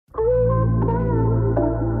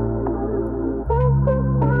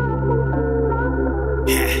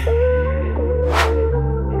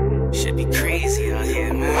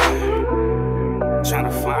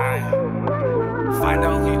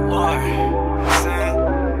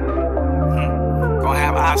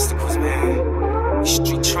obstacles, man.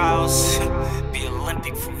 Street trials, be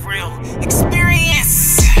Olympic for real.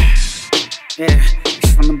 Experience. Yeah,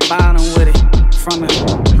 from the bottom with it. From the,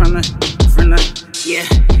 yeah.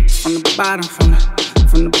 From the bottom to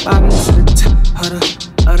the top.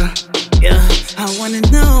 Yeah. I wanna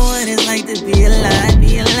know what it's like to be alive,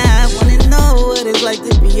 Wanna know what it's like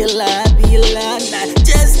to be alive, Not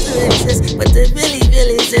just to exist, but to really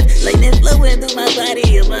exist. Lightning flowing through my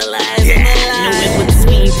body, in my life, No in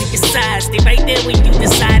between, pick a side. Stay right there when you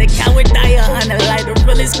decide. A coward die 100 life. The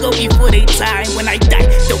realest go before they time. When I die,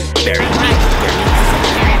 don't bury me.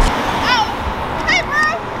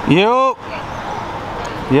 Yup.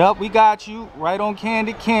 Yep, we got you right on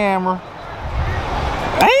candid camera.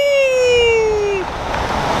 Hey!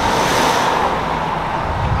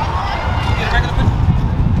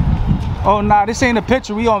 Oh nah, this ain't a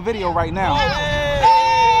picture. We on video right now.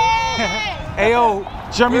 Hey yo,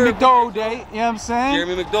 Jeremy Mcdole Day. You know what I'm saying?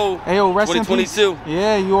 Jeremy Mcdole. Hey yo, rest in peace. 2022.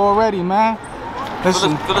 Yeah, you already, man.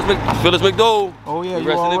 Listen. Phyllis McDole. Oh yeah,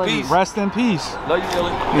 you already. In peace. Rest in peace. Love you,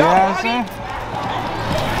 Philly. You know what I'm saying?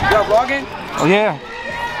 Y'all vlogging? Oh yeah.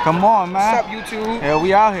 Come on, man. What's up, YouTube? Yeah,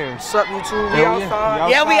 we out here. What's up, YouTube? We outside.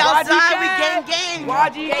 Yeah, we outside. We gang.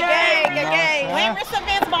 YG gang. Glamorous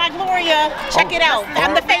events by Gloria. Check it out.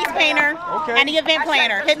 I'm the face painter and the event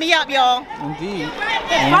planner. Hit me up, y'all. Indeed.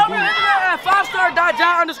 Follow me at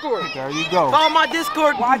 5star.john_. There you go. Follow my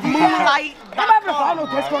Discord, Moonlight. I'm not gonna follow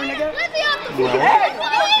no Discord, nigga.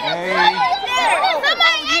 Hey.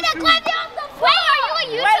 Somebody ain't a clip off the floor. Are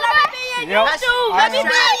you a YouTuber? Yep. Let me be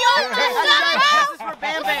a YouTuber. Justice for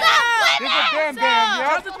Bam Bam. This is Bam Bam,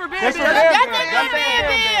 yeah. Justice for Bam This is Bam. Bam That's Bam.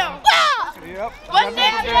 a Bam Bam. Yep. What's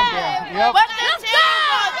that? Yep. Let's go.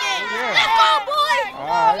 Let's go, boys.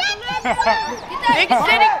 Big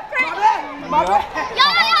city. Yo.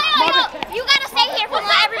 You gotta stay here for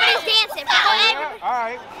while everybody's dancing.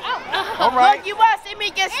 All right. Look, you wanna see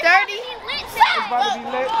me get sturdy? It's about to be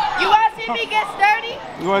lit. You wanna see me get sturdy?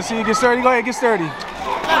 You want to see you get sturdy? Go ahead, get sturdy.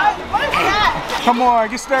 Come on,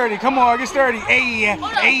 get sturdy. Come on, get sturdy. Hey.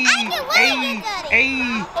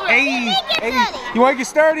 You want to get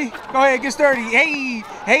sturdy? Go ahead, get sturdy. Hey.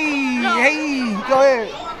 Go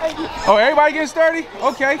ahead. Oh, everybody getting sturdy?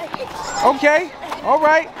 Okay. All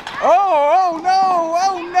right. Oh no.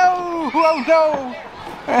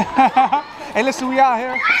 Hey, listen, we out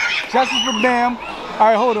here. Justice for Bam. All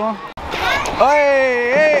right, hold on.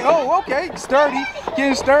 Hey. Oh, okay. Sturdy.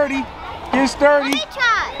 Getting sturdy.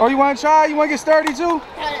 Oh, you want to try? You want to get sturdy too?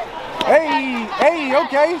 Hey,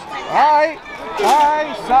 okay. All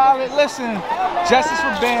right, solid. Listen, justice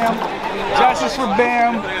for Bam.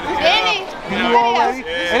 You already?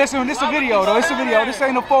 Hey, listen, this is a video though. This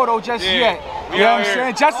ain't a photo just yet. You know what I'm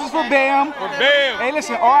saying? Justice for Bam. Hey,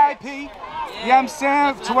 listen, R.I.P. You know what I'm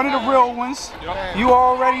saying? To one of the real ones. You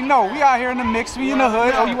already know. We out here in the mix. We in the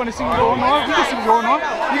hood. Oh, you want to see what's going on? You can see what's going on.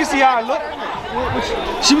 You can see how I look.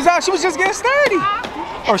 She was just getting sturdy.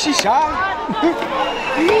 Oh, she's shy.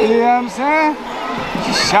 You know what I'm saying?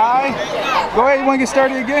 She's shy. Go ahead, you want to get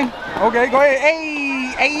sturdy again? Okay, go ahead. Hey.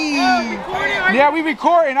 Yeah, we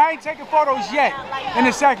recording. I ain't taking photos yet. In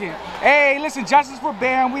a second. Hey, listen, justice for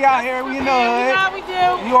Bam. We out here. We in the hood.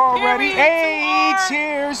 You already. Hey,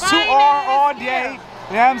 cheers to R all day. You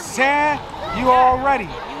know what I'm saying? You already.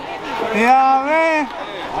 You know what I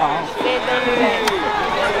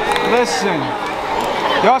mean? Listen.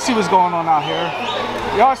 Y'all see what's going on out here.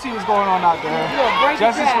 Justice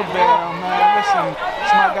for Bam, man. Listen,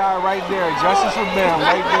 it's my guy right there. Justice for Bam,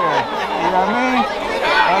 right there. You know what I mean?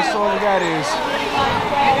 That's all that is.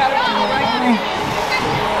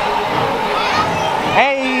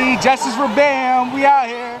 Hey, justice for Bam. We out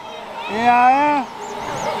here. Yeah.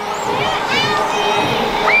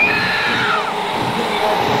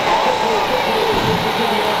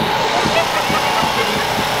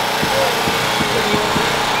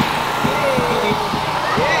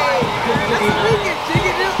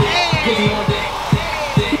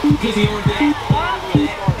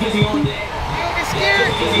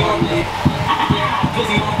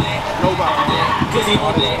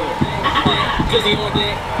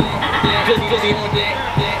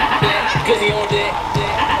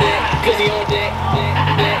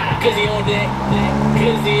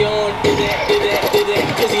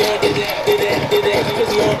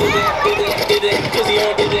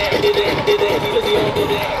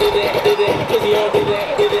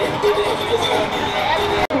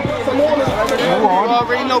 You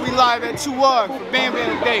already know we live at 2R for Bam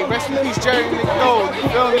Bam Day. Rest in peace, Jeremy Mcdole. You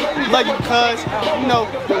feel me? Love you, cuz. You know,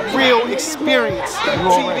 the real experience.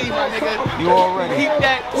 TV, my nigga. You already. Keep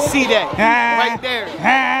that, see that. Right there.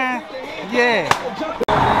 Yeah.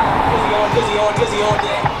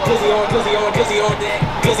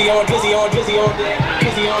 Drizzy on deck. Drizzy on deck.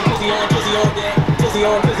 Drizzy on deck. Drizzy on deck. Drizzy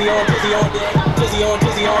on deck. Drizzy on deck. Drizzy on deck. Drizzy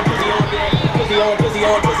on deck. Drizzy on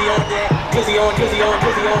deck. Drizzy on deck.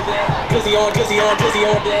 Drizzy on deck. Drizzy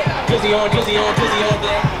on deck. Drizzy on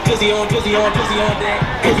deck. Drizzy on deck. Drizzy on deck.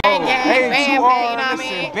 Hey, Bam, you Bam, are, you know what I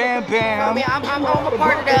listen, mean? Bam Bam. I'm a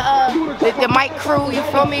part of the mic crew, you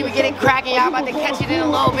feel me? We get it cracking, y'all about to catch it in a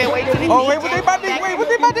little bit. Wait for the Oh, wait, what they about to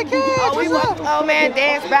catch? Oh man,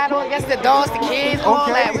 dance battle against the dogs, the kids, all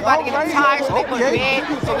that. We about to get them tired so they put bed,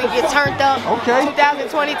 so we get turned up. Okay.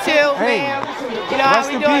 2022, man. You know how Rest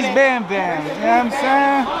we in doing peace, it. Bam Bam. You know what I'm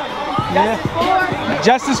saying? Yeah.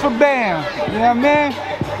 Justice for Bam. You know what I mean?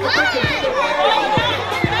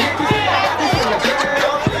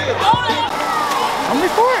 I'm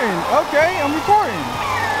recording. Okay, I'm recording.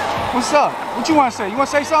 What's up? What you want to say? You want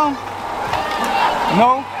to say something?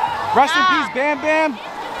 No? Rest in peace, Bam Bam?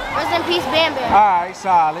 Rest in peace, Bam Bam. All right,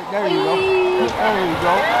 solid. There you go. There you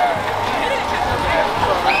go.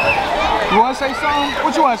 You want to say something?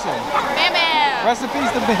 What you want to say? Bam Bam. Rest in peace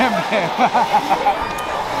to Bam Bam.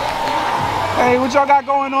 Hey, what y'all got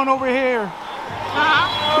going on over here?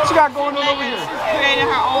 What you got going on over here? Creating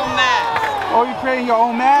her own mask. Oh, you creating your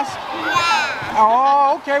own mask?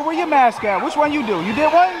 Oh, okay. Where your mask at? Which one you do? You did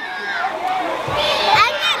one? I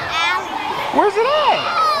did Alex. Where's it at?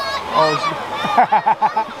 Oh,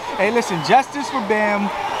 hey, listen, justice for Bam.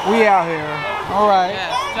 We out here. All right.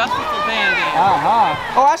 Yes, justice for Bam Bam.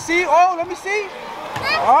 Oh, I see. Oh, let me see.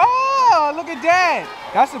 Oh, look at that.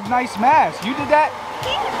 That's a nice mask. You did that?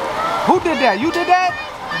 Who did that? You did that?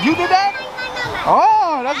 You did that?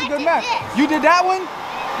 Oh, that's a good mask. You did that one?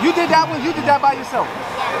 You did that one? You did that by yourself?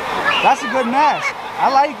 That's a good mask. I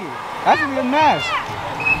like it. That's a good mask.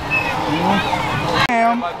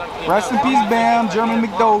 Bam. Rest in peace, Bam. Jeremy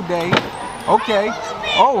Mcdole Day. Okay.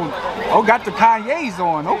 Oh, got the Kanye's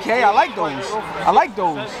on. Okay, I like those. I like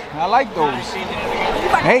those. I like those.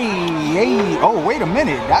 Hey. Oh, wait a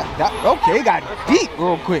minute. Okay, it got deep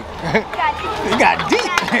real quick. It got deep.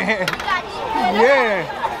 Yeah.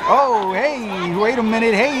 Oh, hey, wait a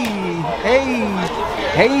minute. Hey.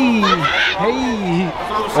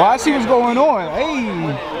 Well, I see what's going on.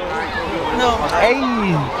 Hey.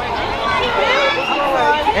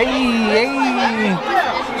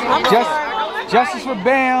 Justice for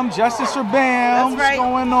Bam. Justice for Bam. What's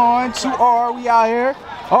going on? 2R, we out here.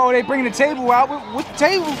 Oh, they bringing the table out. What's the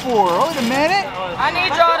table for? Wait a minute. I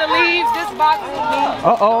need y'all to leave this box with me.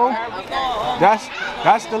 Uh-oh.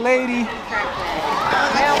 That's the lady.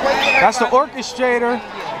 That's the orchestrator.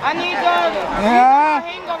 I need y'all to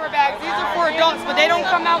hangover bags. These are for adults, but they don't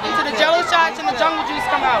come out until the Jello shots and the jungle juice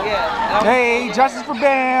come out. Hey, justice for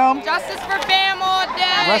Bam. Justice for Bam all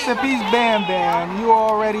day. Rest in peace, Bam Bam. You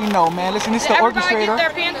already know, man. Listen, this is the orchestrator.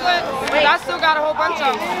 Everybody get their pamphlets? I still got a whole bunch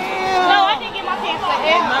of them. No, I didn't get my pamphlet.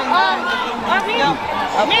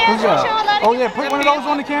 Oh yeah, put one of those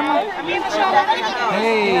on the camera.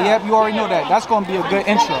 Hey, yep, you already know that. That's gonna be a good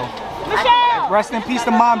intro. Michelle. Rest in peace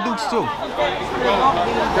to Mom Dukes too.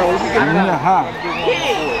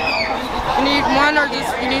 You need one or just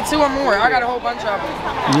you need two or more? I got a whole bunch of them.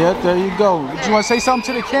 Yep, there you go. Do you want to say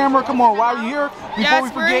something to the camera? Come on, while you're here, before we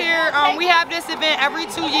forget. We're here. We have this event every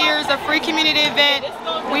 2 years, a free community event.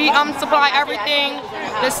 We supply everything.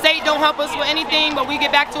 The state don't help us with anything, but we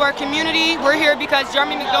get back to our community. We're here because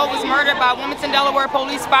Jeremy Mcdole was murdered by Wilmington, Delaware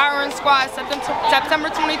police firing squad September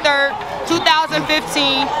 23rd,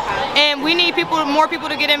 2015. And we need more people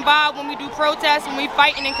to get involved when we do protests, when we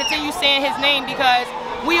fighting and continue saying his name, because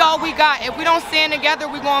we all we got. If we don't stand together,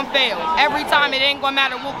 we're gonna fail. Every time it ain't gonna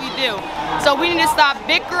matter what we do. So we need to stop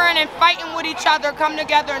bickering and fighting with each other, come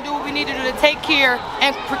together and do what we need to do to take care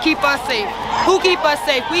and keep us safe. Who keep us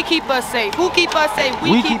safe? We keep us safe. Who keep us safe?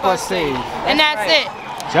 We keep us safe. And that's it.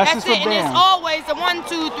 Justice That's it. And it's always a 1,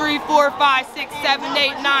 2, 3, 4, 5, 6, 7,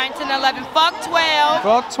 8, 9, 10, 11. Fuck 12.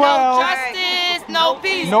 Fuck 12. No justice, no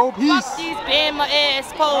peace. No peace. Fuck these Bama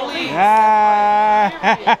ass police.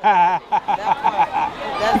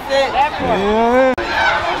 That's it.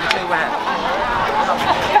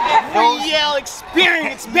 Real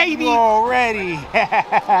experience, baby. Already.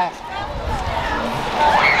 Where's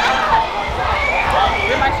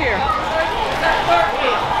my chair?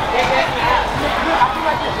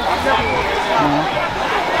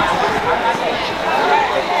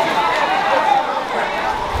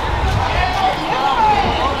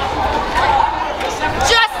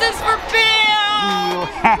 Justice for Bill!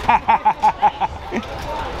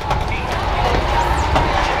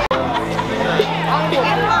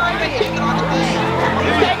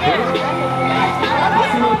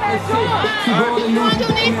 You want to do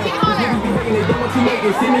this?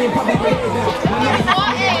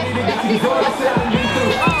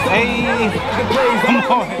 Hey, come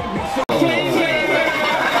on.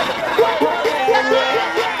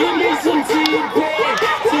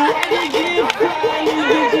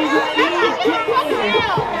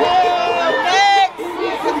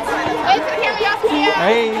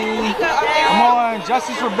 Hey, come on,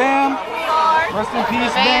 justice for Bam. Rest in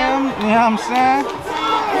peace, Bam. You know what I'm saying?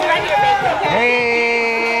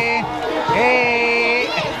 Hey, hey,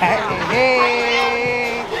 hey, hey,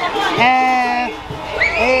 hey,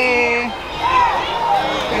 hey.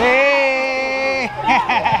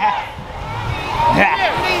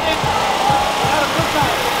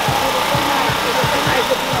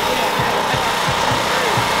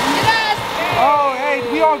 Oh, hey,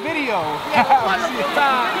 we on video.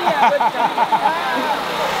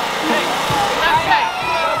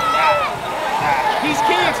 These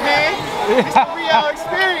kids, man. It's a real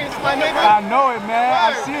experience, my nigga. I know it, man.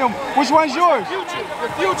 I see them. Which one's yours? The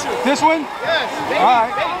future. This one? Yes. All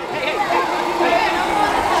right.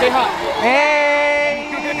 Say hi. Hey.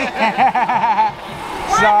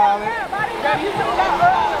 Solid.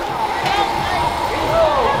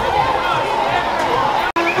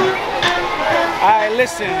 All right,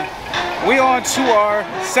 listen. We on to our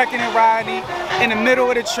second and Rodney in the middle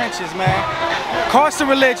of the trenches, man. Cost of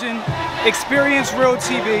Religion, Experience Real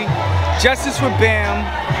TV, Justice for Bam.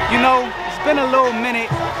 You know, it's been a little minute,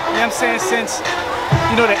 you know what I'm saying, since,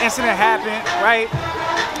 you know, the incident happened, right?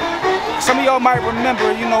 Some of y'all might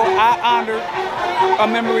remember, you know, I honored a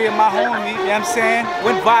memory of my homie, you know what I'm saying?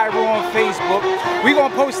 Went viral on Facebook. We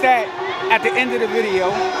gonna post that at the end of the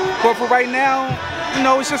video. But for right now, you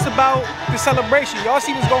know, it's just about the celebration. Y'all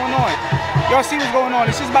see what's going on. Y'all see what's going on.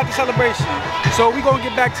 It's just about the celebration. So we gonna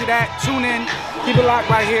get back to that. Tune in. Keep it locked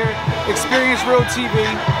right here. Experience Real TV.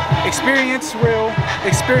 Experience real.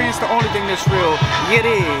 Experience the only thing that's real. You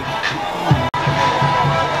dig?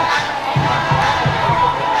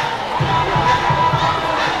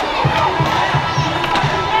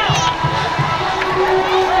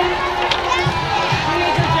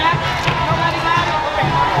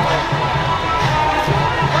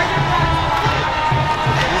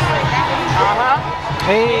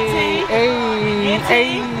 Hey, hey,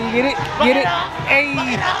 hey, get it, hey.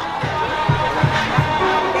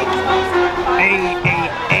 Hey, hey,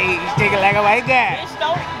 hey, take it like a white guy.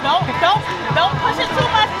 Don't push it too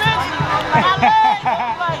much, bitch. My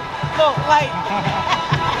leg look like.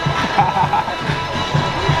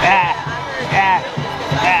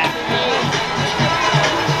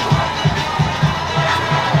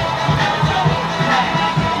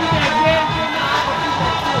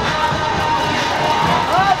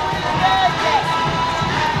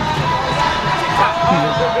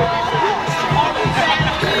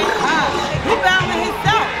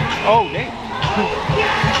 Oh, damn.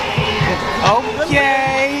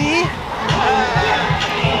 Okay.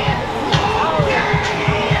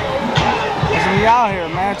 Listen, we out here,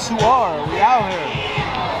 man. 2R. We out here.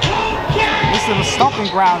 This is the stomping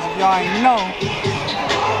grounds if y'all ain't know.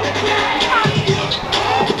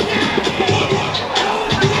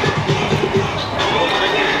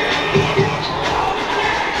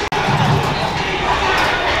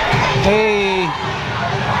 Hey.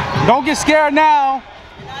 Don't get scared now.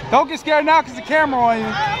 Don't get scared now because the camera on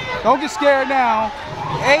you. Don't get scared now.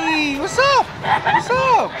 Hey, what's up? What's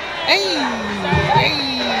up? Hey, hey,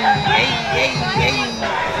 hey, hey, hey,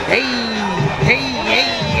 hey, hey, hey, hey,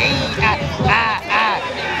 hey,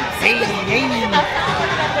 hey,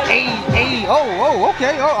 hey, hey. Oh,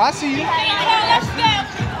 okay. Oh, I see you.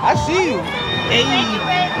 I see you. Hey.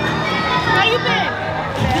 How you been?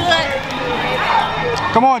 Good.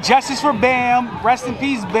 Come on, justice for Bam. Rest in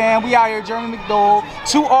peace, Bam. We out here, Jeremy Mcdole.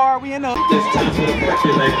 2R, we in the... It's time for the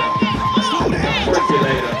percolator.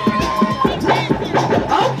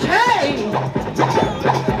 Okay.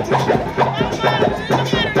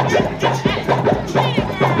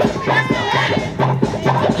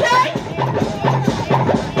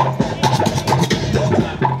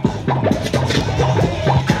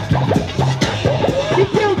 Keep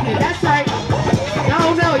cooking, that's right. Y'all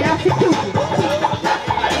don't know, y'all keep cooking.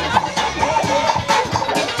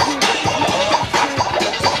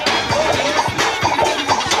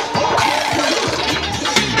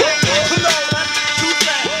 Hey!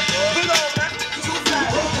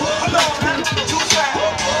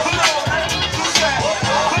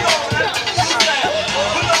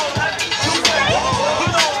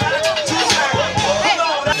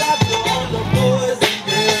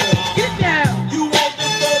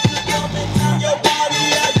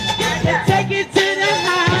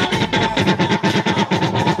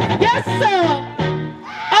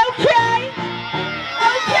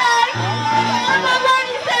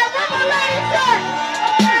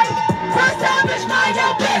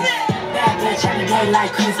 play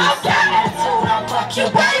like Christmas. Attitude, I'll fuck you,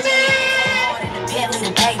 baby.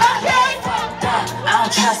 I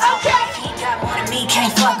don't trust. He ain't got more than me,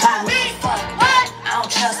 can't fuck on me. I don't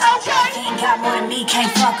trust. He ain't got more than me,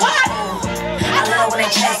 can't fuck on me. I love when they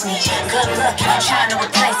chase me. Good luck, trying to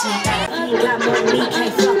replace me. He ain't got more than me,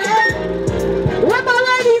 can't fuck on me. Where my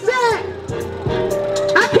ladies at?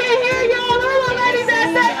 I can't hear y'all. Where my ladies at?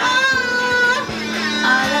 Say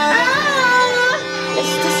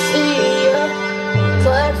It's to see you,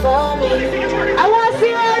 clap for me. I want to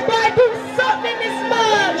see everybody do something this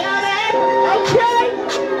month, y'all. Okay?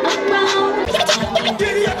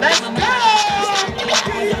 Let's go!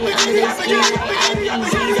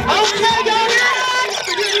 Okay, y'all.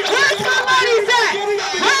 Where's my ladies at?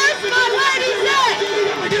 Where's my ladies at?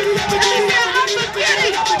 I'm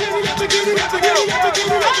forgetting.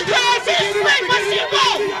 Okay, she's sweet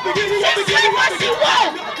what she wants. She's sweet what she wants.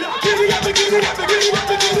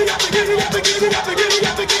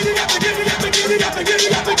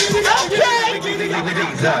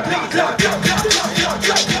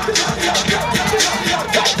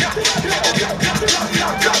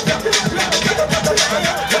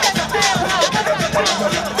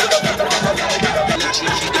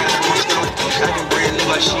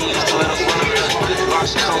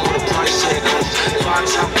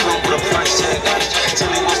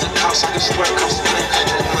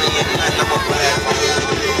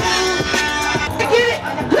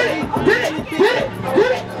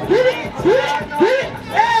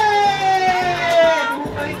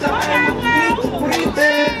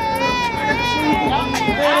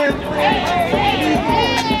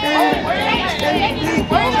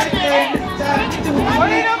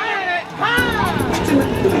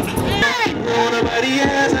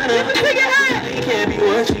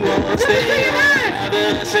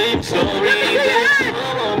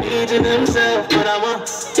 Himself, but I'm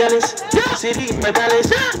jealous. City, my palace.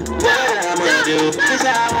 What I'ma do is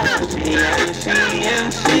I want she,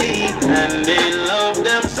 and they love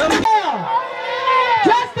them so.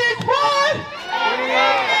 Justice for!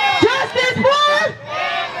 Justice for!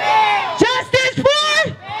 Justice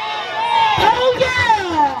for! Oh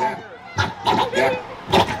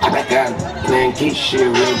God, man, keep shit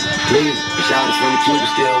real, please. Shout out from Cuba,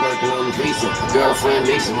 still working on the visa. Girlfriend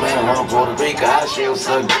Lisa, man, I'm Puerto Rico. I she'll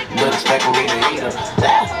suck, but expecting me to eat her.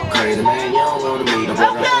 Crazy man, you don't want to meet her,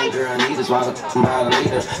 but her own girl need us while I'm out of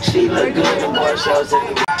leader. She look good in more shows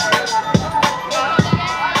than the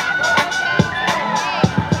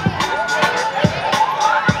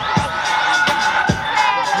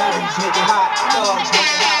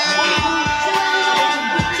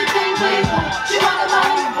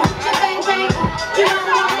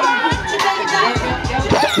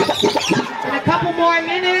in a couple more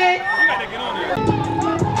minutes.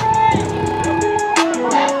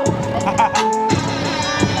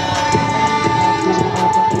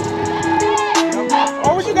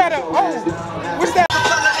 Oh, what you got? Oh, what's that?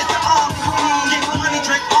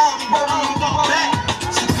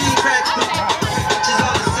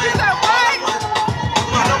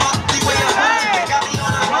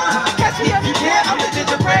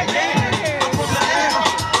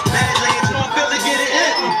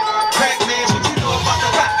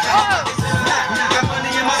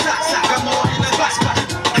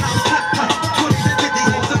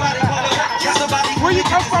 Where you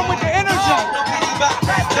come from with the energy?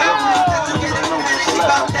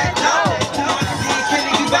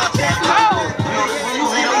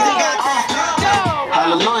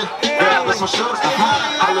 Hallelujah, God bless my shooters,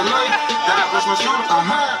 hallelujah, God bless my shooters,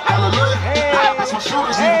 hallelujah, God bless my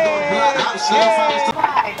shooters,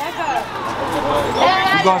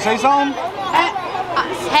 You gonna say something?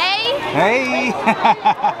 Hey. Hey.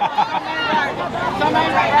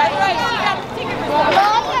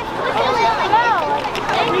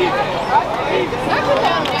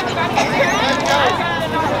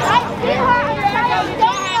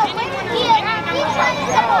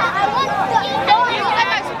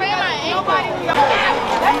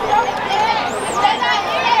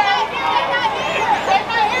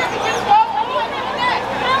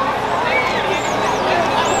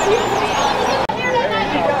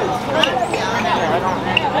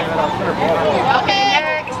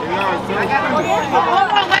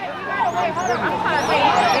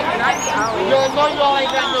 You know you all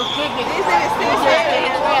ain't got no tickets.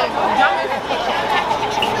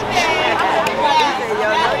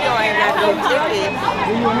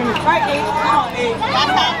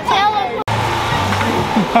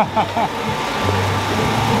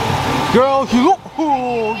 Girl, you look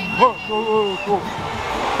cool.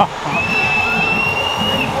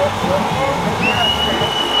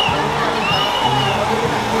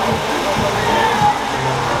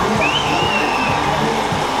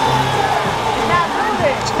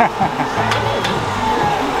 Why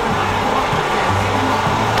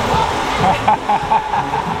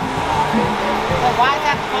is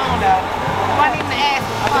that the phone though? Why didn't even ask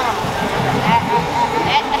the phone?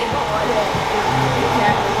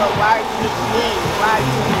 Why are you mean? Why are you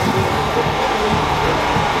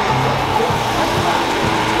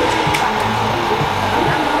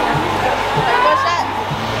What's that?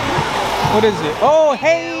 What is it? Oh,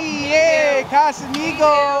 hey, yeah,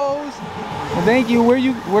 Casamigos. Well, thank you.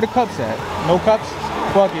 Where the cups at? No cups?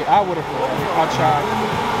 Fuck it. I would have. I'll try.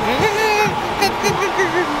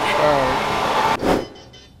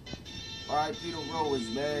 Alright, Peter Rowe is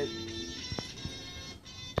mad.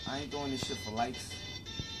 I ain't doing this shit for likes.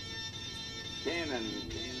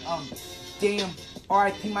 Damn.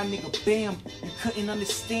 R.I.P. my nigga Bam. You couldn't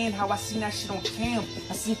understand how I seen that shit on cam.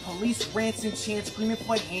 I seen police rants and chants screaming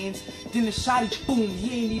for hands. Then the shotty boom,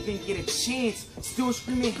 he ain't even get a chance. Still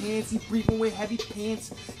screaming hands, he breathing with heavy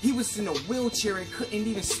pants. He was in a wheelchair and couldn't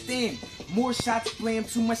even stand. More shots blam,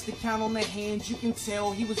 too much to count on the hands. You can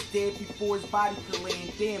tell he was dead before his body could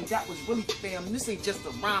land. Damn, that was really fam. This ain't just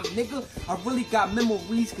a rhyme, nigga. I really got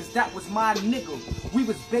memories, cause that was my nigga. We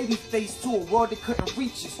was babyface to a world that couldn't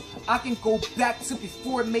reach us. I can go back to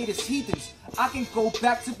before it made us heathens. I can go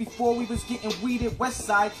back to before we was getting weed at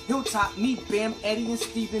Westside, Hilltop, me, Bam, Eddie, and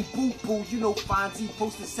Steven, Boo Boo, you know Fonzie,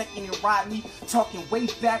 posted second and Rodney, talking way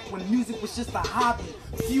back when music was just a hobby.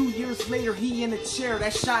 Few years later, he in a chair,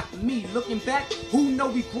 that shocked me. Looking back, who know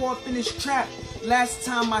we grew up in this trap? Last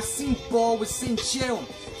time I seen Ball was in jail.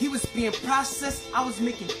 He was being processed, I was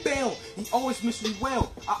making bail. He always wished me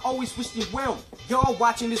well, I always wished him well. Y'all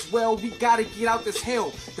watching this well, we gotta get out this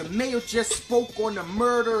hell. The mayor just spoke on the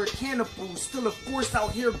murder of cannibals. Still a force out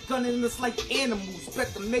here gunning us like animals.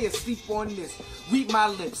 Bet the mayor sleep on this. Read my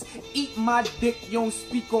lips, eat my dick, you don't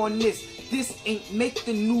speak on this. This ain't make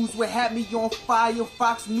the news, what had me on fire.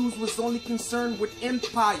 Fox News was only concerned with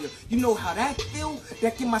empire. You know how that feel?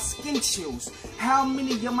 That give my skin chills. How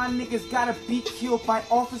many of my niggas gotta be killed by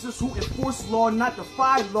officers who enforce law, not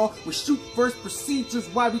defy law? We shoot first procedures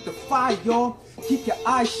while we defy y'all. Keep your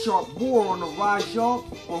eyes sharp, war on the rise, y'all.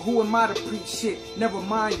 Or who am I to preach shit? Never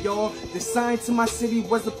mind, y'all. The sign to my city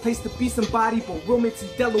was a place to be somebody, but Wilmington,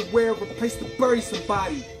 Delaware, a place to bury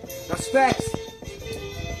somebody. That's facts.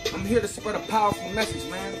 I'm here to spread a powerful message,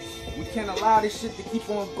 man. We can't allow this shit to keep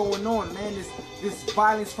on going on, man. This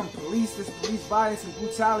violence from police, this police violence and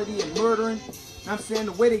brutality and murdering. You know what I'm saying?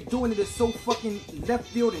 The way they doing it is so fucking left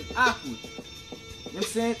field and awkward. You know what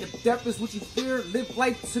I'm saying? If death is what you fear, live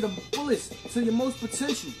life to the fullest, to your most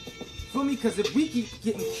potential. Feel me? Because if we keep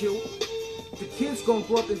getting killed, the kids gonna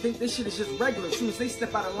grow up and think this shit is just regular. As soon as they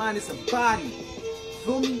step out of line, it's a body.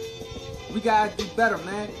 Feel me? We gotta do better,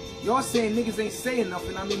 man. Y'all saying niggas ain't saying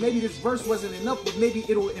nothing. I mean, maybe this verse wasn't enough, but maybe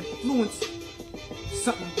it'll influence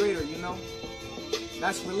something greater, you know?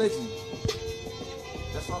 That's religion.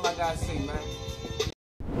 That's all I gotta say, man.